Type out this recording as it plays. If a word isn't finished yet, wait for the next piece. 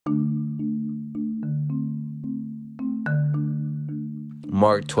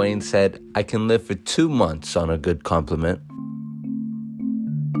Mark Twain said, "I can live for 2 months on a good compliment."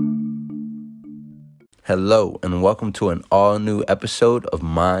 Hello, and welcome to an all-new episode of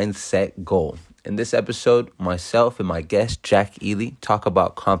Mindset Goal. In this episode, myself and my guest, Jack Ely, talk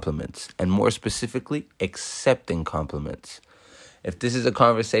about compliments, and more specifically, accepting compliments. If this is a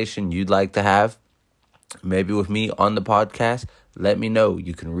conversation you'd like to have, maybe with me on the podcast, let me know.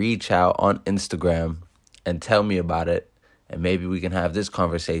 You can reach out on Instagram and tell me about it. And maybe we can have this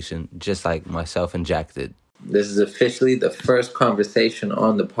conversation just like myself and Jack did. This is officially the first conversation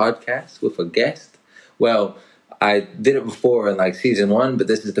on the podcast with a guest. Well, I did it before in season 1, but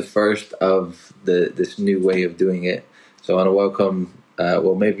this is the first of this new way of doing it. So I want to welcome,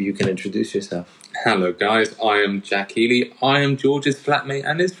 maybe you can introduce yourself. Hello guys, I am Jack Ely. I am George's flatmate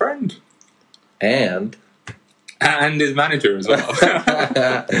and his friend. And his manager as well.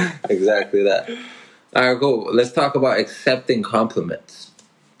 Exactly that. All right, cool. Let's talk about accepting compliments.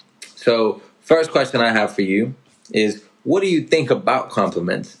 So, first question I have for you is, what do you think about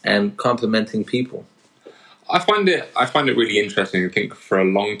compliments and complimenting people? I find it really interesting. I think for a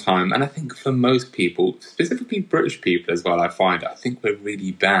long time, and I think for most people, specifically British people as well, I think we're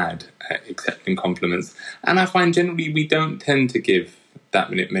really bad at accepting compliments. And I find generally we don't tend to give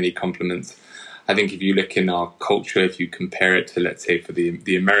that many compliments. I think if you look in our culture, if you compare it to, let's say, for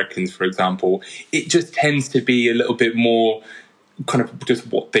the Americans, for example, it just tends to be a little bit more kind of just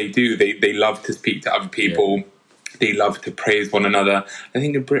what they do. They love to speak to other people. Yeah. They love to praise one another. I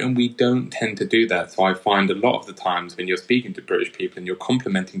think in Britain, we don't tend to do that. So I find a lot of the times when you're speaking to British people and you're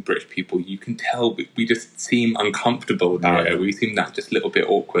complimenting British people, you can tell we just seem uncomfortable about it. We seem that just a little bit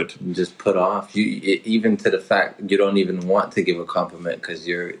awkward. Just put off. Even to the fact you don't even want to give a compliment because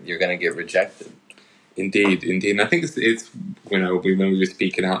you're going to get rejected. Indeed. And I think it's when we were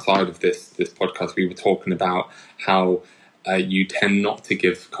speaking outside of this podcast, we were talking about how you tend not to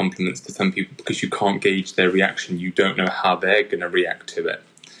give compliments to some people because you can't gauge their reaction. You don't know how they're going to react to it.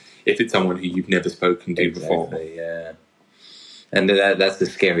 If it's someone who you've never spoken to before. Yeah. And that's the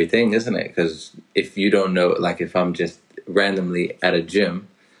scary thing, isn't it? Because if you don't know, if I'm just randomly at a gym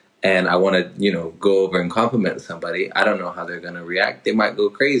and I want to, go over and compliment somebody, I don't know how they're going to react. They might go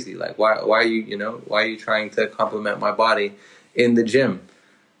crazy. Why are you trying to compliment my body in the gym?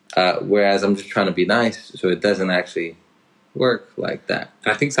 Whereas I'm just trying to be nice, so it doesn't actually work like that.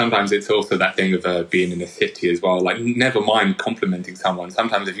 And I think sometimes it's also that thing of being in a city as well. Never mind complimenting someone.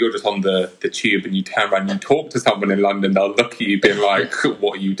 Sometimes if you're just on the tube and you turn around and you talk to someone in London, they'll look at you being like,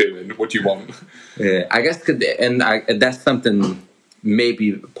 "What are you doing? What do you want?" Yeah, I guess, that's something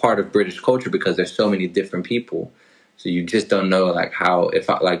maybe part of British culture because there's so many different people. So you just don't know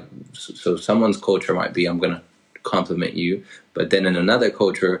so someone's culture might be, I'm going to compliment you. But then in another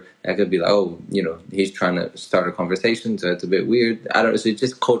culture, that could be he's trying to start a conversation, so it's a bit weird. I don't know. So it's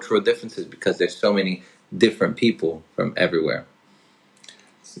just cultural differences because there's so many different people from everywhere.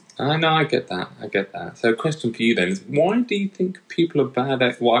 No, I get that. So a question for you then is, why do you think people are bad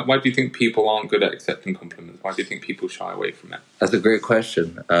at, why do you think people aren't good at accepting compliments? Why do you think people shy away from it? That's a great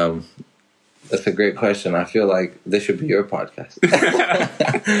question. I feel like this should be your podcast.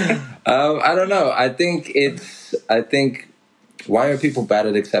 I don't know. I think why are people bad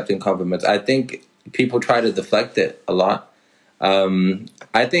at accepting compliments? I think people try to deflect it a lot.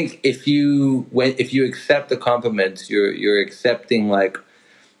 I think if you accept the compliments, you're accepting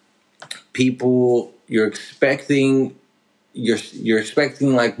people. You're expecting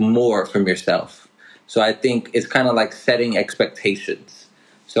more from yourself. So I think it's kind of like setting expectations.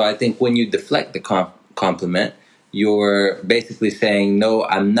 So I think when you deflect the compliment, you're basically saying, no,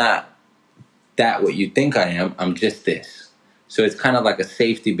 I'm not that what you think I am. I'm just this. So it's kind of like a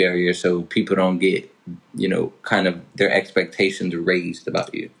safety barrier so people don't get, kind of their expectations raised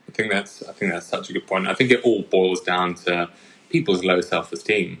about you. I think that's such a good point. I think it all boils down to people's low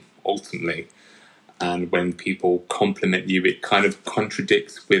self-esteem, ultimately. And when people compliment you, it kind of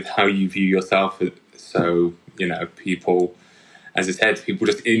contradicts with how you view yourself. So, people, as I said, people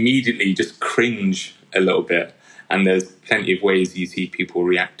just immediately just cringe a little bit. And there's plenty of ways you see people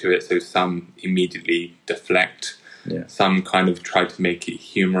react to it. So some immediately deflect. Yeah. Some kind of try to make it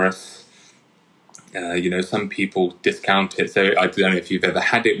humorous. Some people discount it. So I don't know if you've ever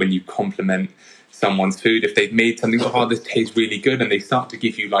had it when you compliment someone's food. If they've made something, this tastes really good, and they start to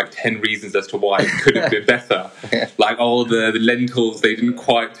give you 10 reasons as to why it could have been better. The lentils, they didn't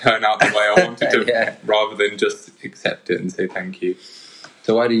quite turn out the way I wanted to, yeah. Rather than just accept it and say thank you.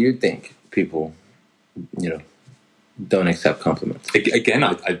 So why do you think people, don't accept compliments? Again,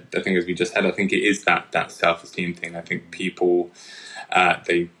 I think, as we just said, I think it is that self-esteem thing. I think people,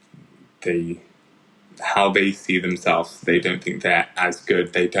 They how they see themselves. They don't think they're as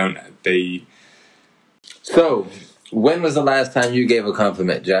good. They. So, when was the last time you gave a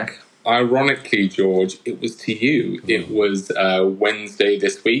compliment, Jack? Ironically, George, it was to you. It was Wednesday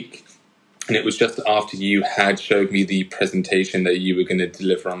this week, and it was just after you had showed me the presentation that you were going to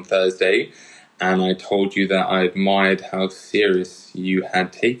deliver on Thursday, and I told you that I admired how serious you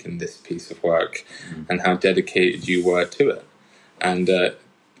had taken this piece of work and how dedicated you were to it. And the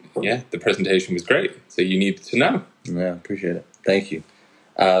presentation was great, so you needed to know. Yeah, appreciate it. Thank you.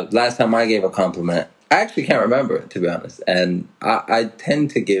 Last time I gave a compliment, I actually can't remember, to be honest, and I tend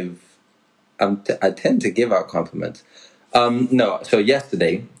to give out compliments. No, so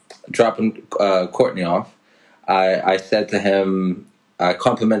yesterday, dropping Courtney off, I said to him, I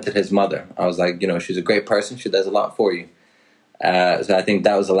complimented his mother. I was like, she's a great person. She does a lot for you. So I think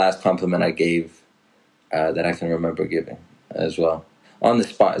that was the last compliment I gave that I can remember giving as well. On the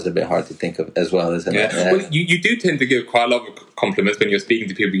spot is a bit hard to think of as well, isn't it? Yeah. Well, you do tend to give quite a lot of compliments when you're speaking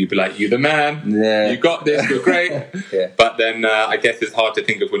to people. You'd be like, "You the man. Yeah. You got this. You're great." Yeah. But then I guess it's hard to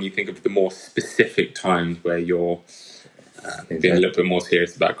think of when you think of the more specific times where you're being a little bit more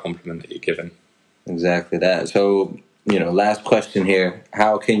serious about a compliment that you're given. Exactly that. So, last question here.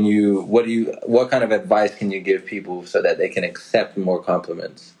 What kind of advice can you give people so that they can accept more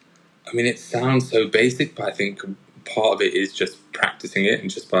compliments? I mean, it sounds so basic, but I think part of it is just practicing it,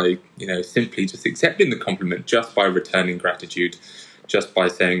 and just by simply just accepting the compliment, just by returning gratitude, just by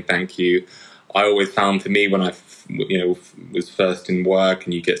saying thank you. I always found, for me, when I was first in work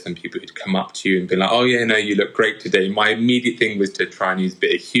and you get some people who'd come up to you and be like, "Oh yeah, no, you look great today," my immediate thing was to try and use a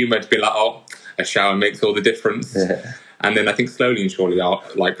bit of humor, to be like, "Oh, a shower makes all the difference." Yeah. And then I think slowly and surely,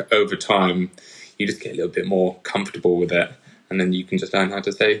 over time, you just get a little bit more comfortable with it, and then you can just learn how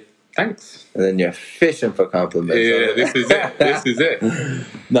to say thanks. And then you're fishing for compliments. Yeah, this is it. This is it.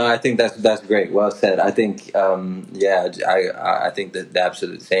 No, I think that's great. Well said. I think, I think that the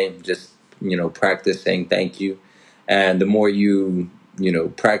absolute same. Just practice saying thank you, and the more you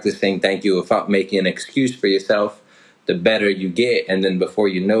practice saying thank you without making an excuse for yourself, the better you get. And then before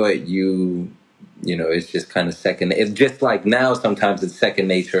you know it, it's just kind of second. It's just like now. Sometimes it's second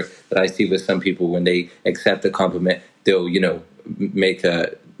nature that I see with some people when they accept a compliment, they'll make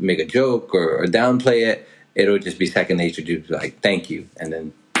a joke or downplay it. It'll just be second nature to be like, thank you, and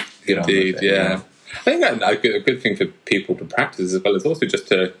then get on with it. Yeah. I think that a good thing for people to practice as well is also just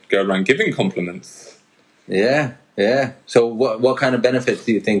to go around giving compliments. Yeah. So what kind of benefits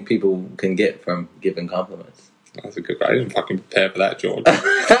do you think people can get from giving compliments? That's a good. I didn't fucking prepare for that, George.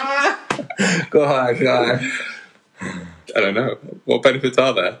 Go on. I don't know. What benefits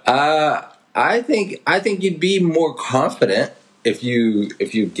are there? I think you'd be more confident if you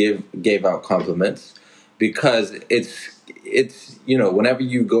gave out compliments, because it's whenever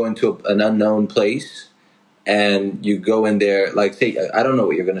you go into an unknown place and you go in there, like, say, I don't know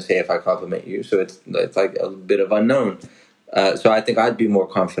what you're going to say if I compliment you, so it's like a bit of unknown. So I think I'd be more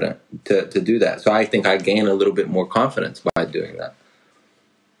confident to do that. So I think I gain a little bit more confidence by doing that.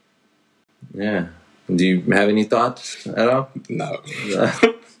 Yeah. Do you have any thoughts at all? No.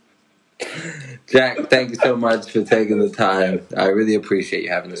 Jack, thank you so much for taking the time. I really appreciate you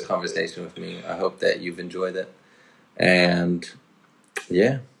having this conversation with me. I hope that you've enjoyed it. And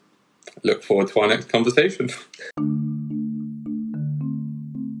yeah. Look forward to our next conversation.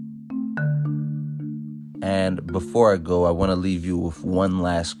 And before I go, I want to leave you with one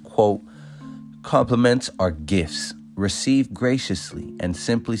last quote. Compliments are gifts. Receive graciously and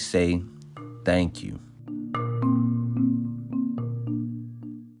simply say thank you.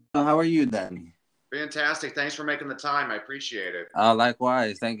 How are you, Danny? Fantastic. Thanks for making the time. I appreciate it.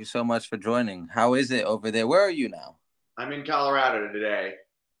 Likewise. Thank you so much for joining. How is it over there? Where are you now? I'm in Colorado today.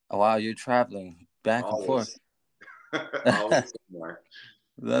 Oh, wow, you're traveling back and forth. Always somewhere.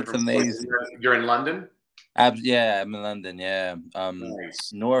 That's amazing. You're in London? Yeah, I'm in London, yeah.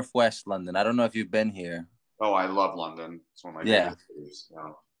 Nice. Northwest London. I don't know if you've been here. Oh, I love London. It's one of my favorite cities.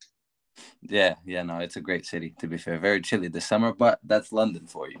 Yeah, no, it's a great city, to be fair. Very chilly this summer, but that's London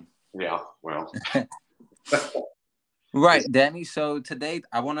for you. Yeah, well. Right, Danny. So today,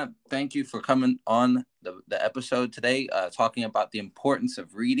 I want to thank you for coming on the episode today, talking about the importance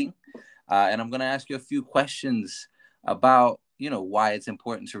of reading. And I'm going to ask you a few questions about, why it's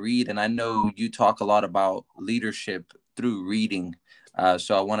important to read. And I know you talk a lot about leadership through reading.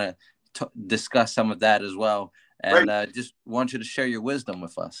 So I want to discuss some of that as well. And just want you to share your wisdom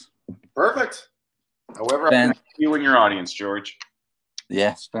with us. Perfect. However, I can you and your audience, George.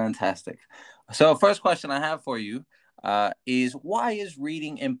 Yes, fantastic. So first question I have for you is, why is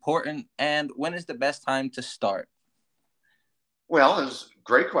reading important, and when is the best time to start? Well, it's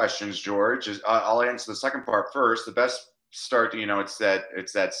great questions, George. I'll answer the second part first. The best start, it's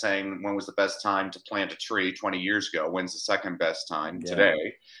that saying, when was the best time to plant a tree 20 years ago? When's the second best time? Yeah.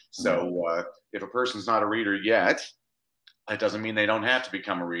 Today. So if a person's not a reader yet, it doesn't mean they don't have to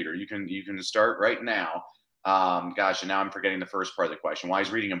become a reader. You can start right now. Gosh, and now I'm forgetting the first part of the question. Why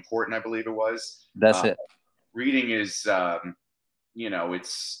is reading important? I believe it was. That's it. Reading is,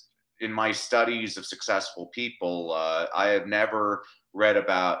 it's in my studies of successful people. I have never read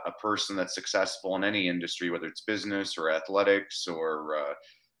about a person that's successful in any industry, whether it's business or athletics or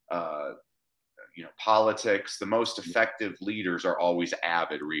politics. The most effective leaders are always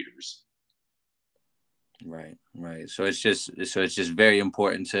avid readers. Right. So it's just very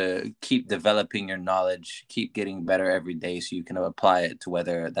important to keep developing your knowledge, keep getting better every day, so you can apply it to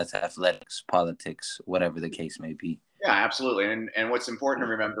whether that's athletics, politics, whatever the case may be. Yeah, absolutely. And what's important to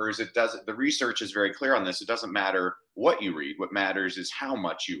remember is the research is very clear on this. It doesn't matter what you read. What matters is how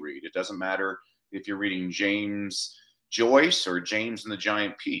much you read. It doesn't matter if you're reading James Joyce or James and the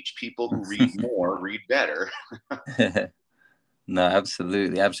Giant Peach. People who read more read better. No,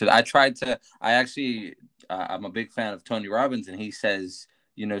 absolutely. I'm a big fan of Tony Robbins, and he says,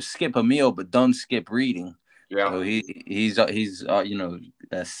 skip a meal, but don't skip reading. Yeah. So he's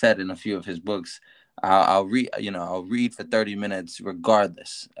said in a few of his books, I'll read for 30 minutes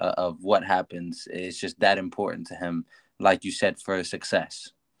regardless of what happens. It's just that important to him, like you said, for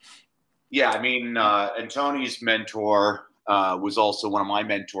success. Yeah, I mean, and Tony's mentor was also one of my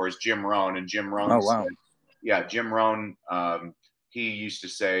mentors, Jim Rohn. And Jim Rohn Jim Rohn, he used to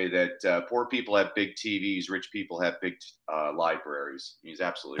say that poor people have big TVs, rich people have big libraries. He's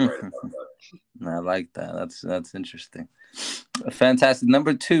absolutely right about that. I like that. That's interesting. Fantastic.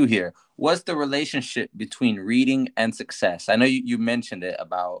 Number 2 here. What's the relationship between reading and success? I know you mentioned it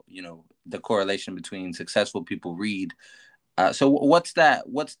about, the correlation between successful people read. So what's that?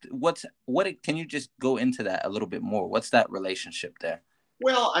 Can you just go into that a little bit more? What's that relationship there?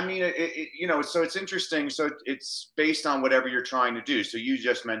 Well, I mean, so it's interesting. So it's based on whatever you're trying to do. So you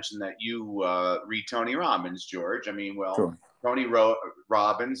just mentioned that you read Tony Robbins, George. I mean, well, sure. Tony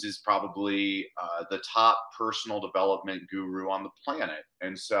Robbins is probably the top personal development guru on the planet.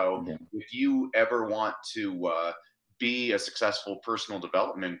 And so if you ever want to be a successful personal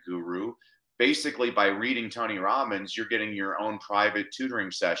development guru, basically by reading Tony Robbins, you're getting your own private tutoring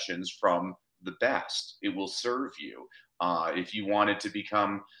sessions from the best. It will serve you. If you wanted to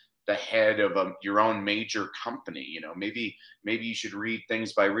become the head of your own major company, maybe you should read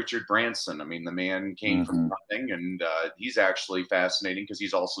things by Richard Branson. I mean, the man came from nothing, and he's actually fascinating because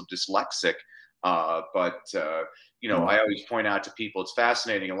he's also dyslexic. I always point out to people, it's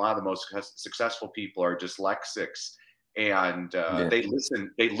fascinating. A lot of the most successful people are dyslexics, and they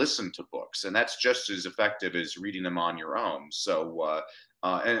listen to books, and that's just as effective as reading them on your own. So,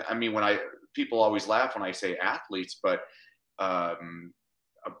 and I mean, people always laugh when I say athletes, but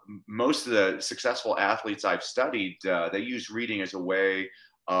most of the successful athletes I've studied, they use reading as a way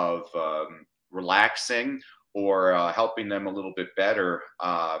of relaxing or helping them a little bit better.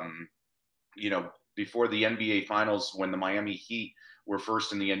 Before the NBA Finals, when the Miami Heat were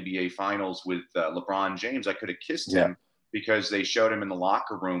first in the NBA Finals with LeBron James, I could have kissed him because they showed him in the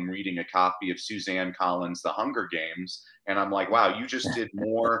locker room reading a copy of Suzanne Collins' The Hunger Games. And I'm like, wow, you just did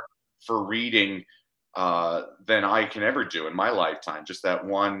more for reading than I can ever do in my lifetime. Just that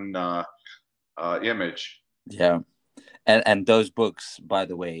one image. Yeah. And those books, by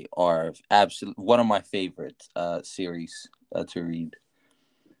the way, are absolutely one of my favorite series to read.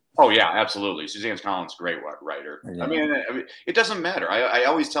 Oh, yeah, absolutely. Suzanne Collins, great writer. Yeah. I mean, it doesn't matter. I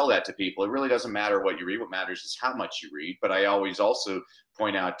always tell that to people. It really doesn't matter what you read. What matters is how much you read. But I always also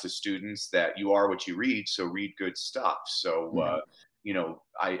point out to students that you are what you read, so read good stuff. So,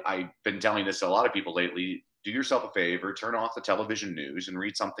 I've been telling this to a lot of people lately. Do yourself a favor, turn off the television news and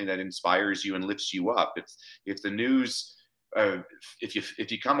read something that inspires you and lifts you up. If the news...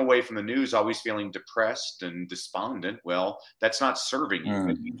 if you come away from the news always feeling depressed and despondent, well, that's not serving you.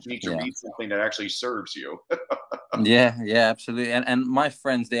 You need to read something that actually serves you. Yeah, absolutely. And my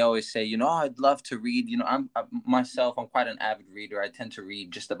friends, they always say, I'd love to read. I'm quite an avid reader. I tend to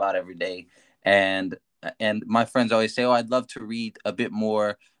read just about every day. And my friends always say, I'd love to read a bit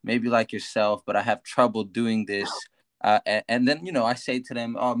more, maybe like yourself, but I have trouble doing this. And then, I say to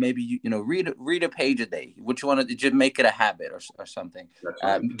them, maybe, read a page a day. What you want to just make it a habit or something.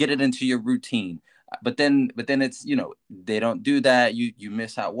 Right. Get it into your routine. But then it's, they don't do that. You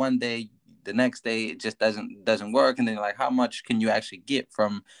miss out one day, the next day, it just doesn't work. And then like, how much can you actually get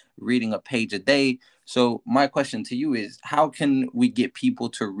from reading a page a day? So my question to you is, how can we get people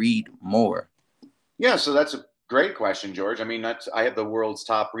to read more? Yeah, so that's a Great question, George. I mean, I have the world's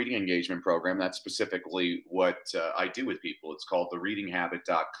top reading engagement program. That's specifically what I do with people. It's called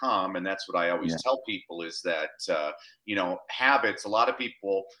thereadinghabit.com. And that's what I always Yeah. tell people is that, habits, a lot of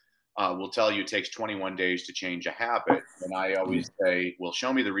people will tell you it takes 21 days to change a habit. And I always say, well,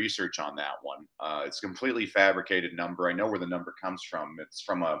 show me the research on that one. It's a completely fabricated number. I know where the number comes from. It's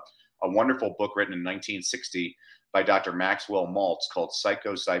from a wonderful book written in 1960 by Dr. Maxwell Maltz called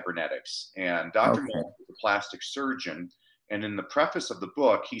Psycho-Cybernetics. And Dr. Maltz is a plastic surgeon. And in the preface of the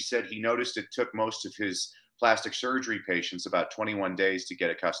book, he said he noticed it took most of his plastic surgery patients about 21 days to get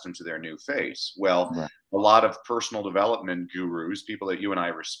accustomed to their new face. Well, a lot of personal development gurus, people that you and I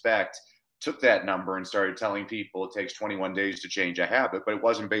respect, took that number and started telling people it takes 21 days to change a habit, but it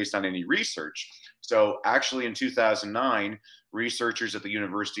wasn't based on any research. So actually in 2009, researchers at the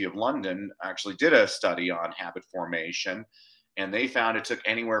University of London actually did a study on habit formation, and they found it took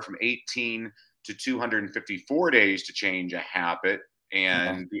anywhere from 18 to 254 days to change a habit,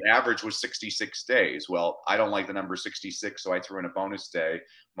 and the average was 66 days. Well, I don't like the number 66, so I threw in a bonus day.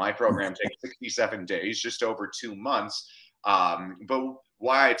 My program takes 67 days, just over 2 months. But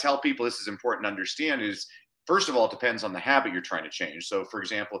why I tell people this is important to understand is, first of all, it depends on the habit you're trying to change. So, for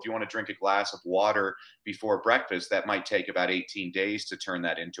example, if you want to drink a glass of water before breakfast, that might take about 18 days to turn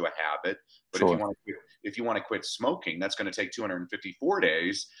that into a habit. But if you want to quit smoking, that's going to take 254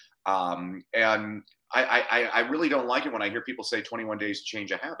 days. And I really don't like it when I hear people say 21 days to change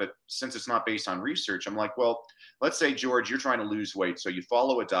a habit, since it's not based on research. I'm like, well, let's say, George, you're trying to lose weight. So you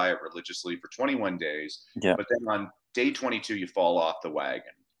follow a diet religiously for 21 days, but then on day 22, you fall off the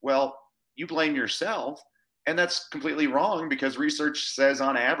wagon. Well, you blame yourself. And that's completely wrong, because research says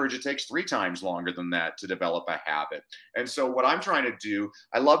on average it takes 3 times longer than that to develop a habit. And so what I'm trying to do,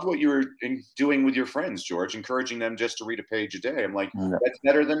 I loved what you were doing with your friends, George, encouraging them just to read a page a day. I'm like, that's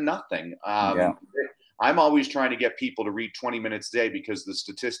better than nothing. I'm always trying to get people to read 20 minutes a day, because the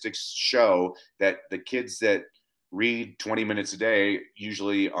statistics show that the kids that read 20 minutes a day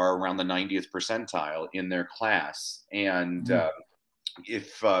usually are around the 90th percentile in their class. And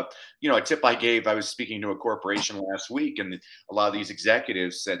if a tip I gave, I was speaking to a corporation last week, and a lot of these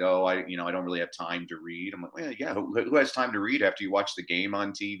executives said, "Oh, I don't really have time to read." I'm like, "Well, yeah, who has time to read after you watch the game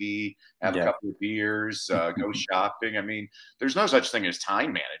on TV, have a couple of beers, go shopping?" I mean, there's no such thing as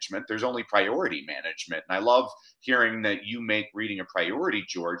time management. There's only priority management. And I love hearing that you make reading a priority,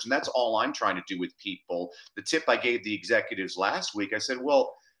 George. And that's all I'm trying to do with people. The tip I gave the executives last week, I said,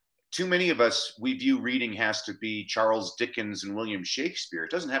 well, too many of us, we view reading has to be Charles Dickens and William Shakespeare.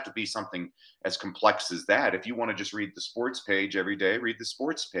 It doesn't have to be something as complex as that. If you want to just read the sports page every day, read the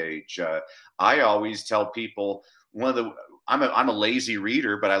sports page. I always tell people, I'm a lazy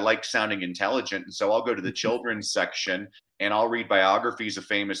reader, but I like sounding intelligent. And so I'll go to the children's section and I'll read biographies of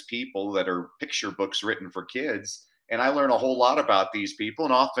famous people that are picture books written for kids. And I learn a whole lot about these people,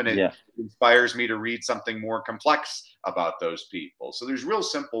 and often it inspires me to read something more complex about those people. So there's real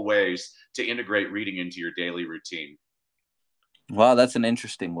simple ways to integrate reading into your daily routine. Well, that's an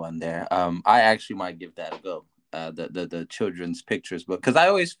interesting one there. I actually might give that a go. The children's pictures book, because I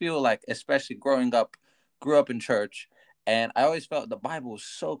always feel like, especially grew up in church, and I always felt the Bible was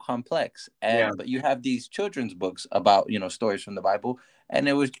so complex. But you have these children's books about stories from the Bible, and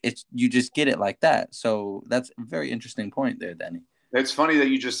you just get it like that. So that's a very interesting point there, Danny. It's funny that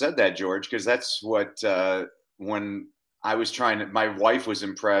you just said that, George, because that's what when I was my wife was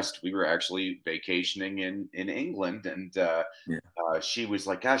impressed. We were actually vacationing in England, and she was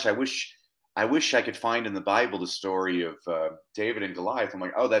like, "Gosh, I wish I could find in the Bible the story of David and Goliath." I'm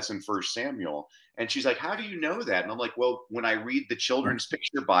like, "Oh, that's in 1 Samuel." And she's like, "How do you know that?" And I'm like, "Well, when I read the children's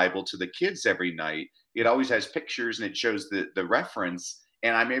picture Bible to the kids every night, it always has pictures and it shows the reference,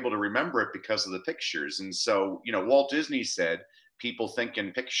 and I'm able to remember it because of the pictures." And so, Walt Disney said, people think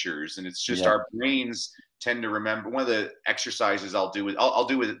in pictures, and it's just our brains tend to remember. One of the exercises I'll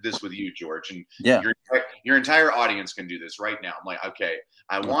do this with you, George, and your entire audience can do this right now. I'm like, okay,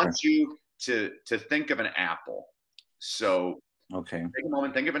 I want you to think of an apple. So take a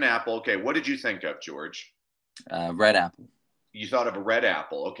moment, think of an apple. Okay, what did you think of, George? Red apple. You thought of a red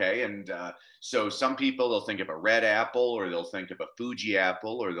apple, okay? And so some people, they'll think of a red apple, or they'll think of a Fuji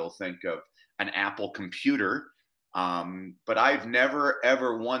apple, or they'll think of an Apple computer. But I've never,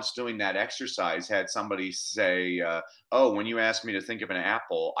 ever once doing that exercise had somebody say, "Oh, when you asked me to think of an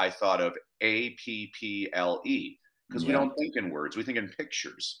apple, I thought of APPLE," because we don't think in words, we think in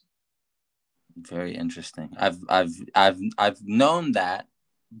pictures. Very interesting. I've known that,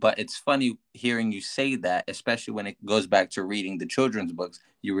 but it's funny hearing you say that, especially when it goes back to reading the children's books.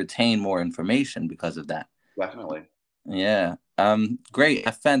 You retain more information because of that. Definitely. Yeah. Great.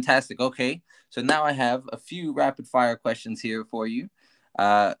 Fantastic. Okay. So now I have a few rapid fire questions here for you.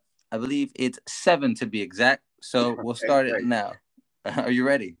 I believe it's 7 to be exact. So we'll start it now. Are you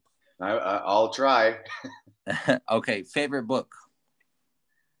ready? I'll try. Okay. Favorite book?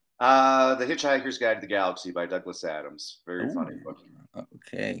 The Hitchhiker's Guide to the Galaxy by Douglas Adams. Very funny book.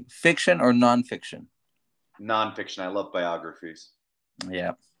 Okay. Fiction or nonfiction? Nonfiction. I love biographies.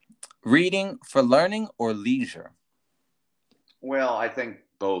 Yeah. Reading for learning or leisure? Well, I think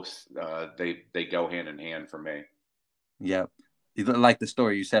both. They go hand in hand for me. Yep. Like the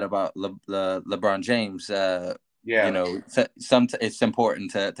story you said about LeBron James. You know, it's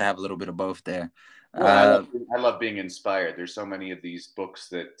important to have a little bit of both there. Well, I love being inspired. There's so many of these books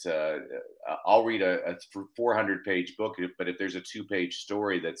that I'll read a 400-page book, but if there's a 2-page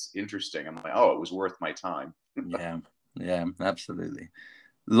story that's interesting, I'm like, oh, it was worth my time. Yeah, absolutely.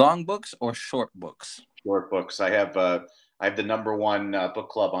 Long books or short books? Short books. I have the #1 book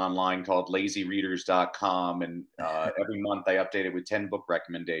club online called LazyReaders.com, and every month I update it with 10 book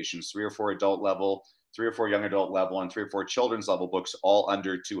recommendations, 3 or 4 adult level, 3 or 4 young adult level, and 3 or 4 children's level books, all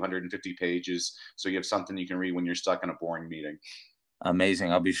under 250 pages. So you have something you can read when you're stuck in a boring meeting.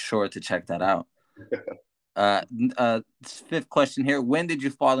 Amazing. I'll be sure to check that out. Fifth question here. When did you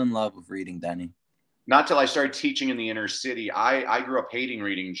fall in love with reading, Danny? Not till I started teaching in the inner city. I grew up hating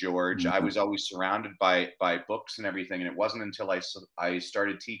reading, George. I was always surrounded by books and everything. And it wasn't until I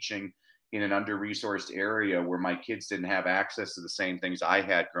started teaching in an under-resourced area where my kids didn't have access to the same things I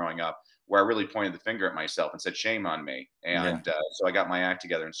had growing up, where I really pointed the finger at myself and said, shame on me. And so I got my act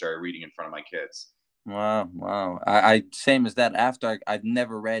together and started reading in front of my kids. Wow. I same as that. After I'd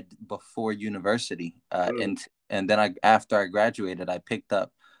never read before university. And then after I graduated, I picked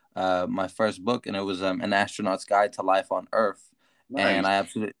up my first book, and it was An Astronaut's Guide to Life on Earth. Nice. And I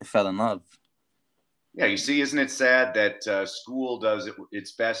absolutely fell in love. Yeah, you see, isn't it sad that school does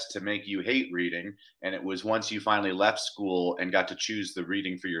its best to make you hate reading, and it was once you finally left school and got to choose the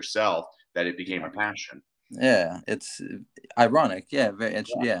reading for yourself that it became a passion. Yeah, it's ironic. Yeah,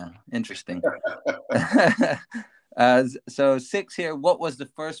 interesting. So 6 here. What was the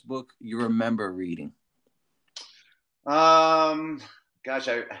first book you remember reading? Gosh,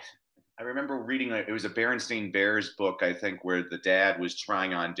 I remember reading it was a Berenstain Bears book, I think, where the dad was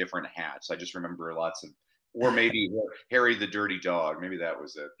trying on different hats. I just remember or maybe Harry the Dirty Dog. Maybe that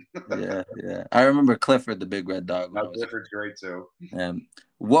was it. Yeah. I remember Clifford the Big Red Dog. Clifford's great too.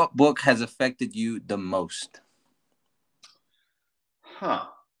 What book has affected you the most?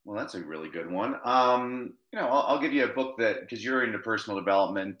 Well, that's a really good one. I'll give you a book that, because you're into personal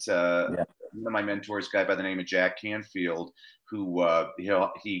development. One of my mentors, a guy by the name of Jack Canfield, who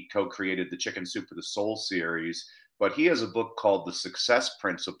he co-created the Chicken Soup for the Soul series, but he has a book called The Success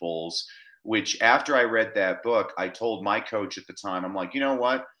Principles, which after I read that book, I told my coach at the time, I'm like, you know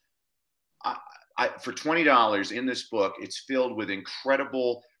what? For $20 in this book, it's filled with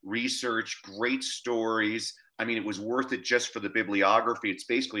incredible research, great stories. I mean, it was worth it just for the bibliography. It's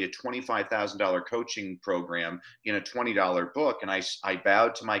basically a $25,000 coaching program in a $20 book. And I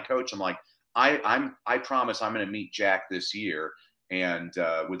bowed to my coach. I'm like, I promise I'm going to meet Jack this year. And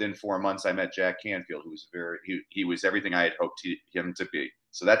within 4 months, I met Jack Canfield, who was he was everything I had hoped him to be.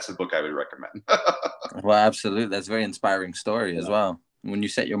 So that's the book I would recommend. Well, absolutely. That's a very inspiring story as well. When you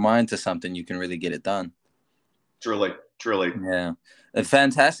set your mind to something, you can really get it done. Truly. Yeah.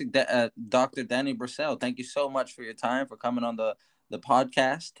 Fantastic. Dr. Danny Brassell, thank you so much for your time, for coming on the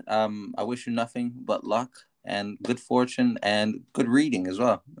podcast. I wish you nothing but luck and good fortune and good reading as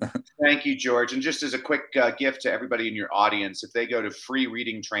well. Thank you, George. And just as a quick gift to everybody in your audience, if they go to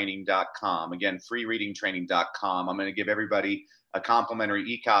freereadingtraining.com, again, freereadingtraining.com, I'm going to give everybody a complimentary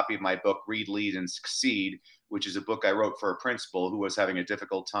e-copy of my book, Read, Lead, and Succeed, which is a book I wrote for a principal who was having a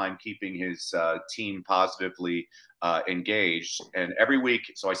difficult time keeping his team positively engaged. And every week,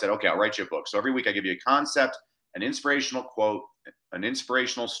 so I said, okay, I'll write you a book. So every week I give you a concept, an inspirational quote, an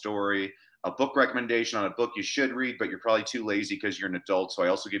inspirational story, a book recommendation on a book you should read, but you're probably too lazy because you're an adult. So I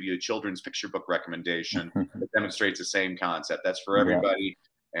also give you a children's picture book recommendation that demonstrates the same concept. That's for everybody.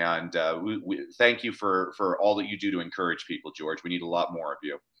 Yeah. And we thank you for all that you do to encourage people, George. We need a lot more of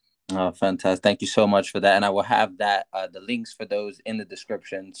you. Oh, fantastic. Thank you so much for that. And I will have that the links for those in the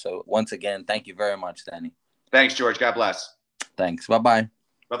description. So once again, thank you very much, Danny. Thanks, George. God bless. Thanks. Bye-bye.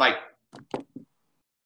 Bye-bye.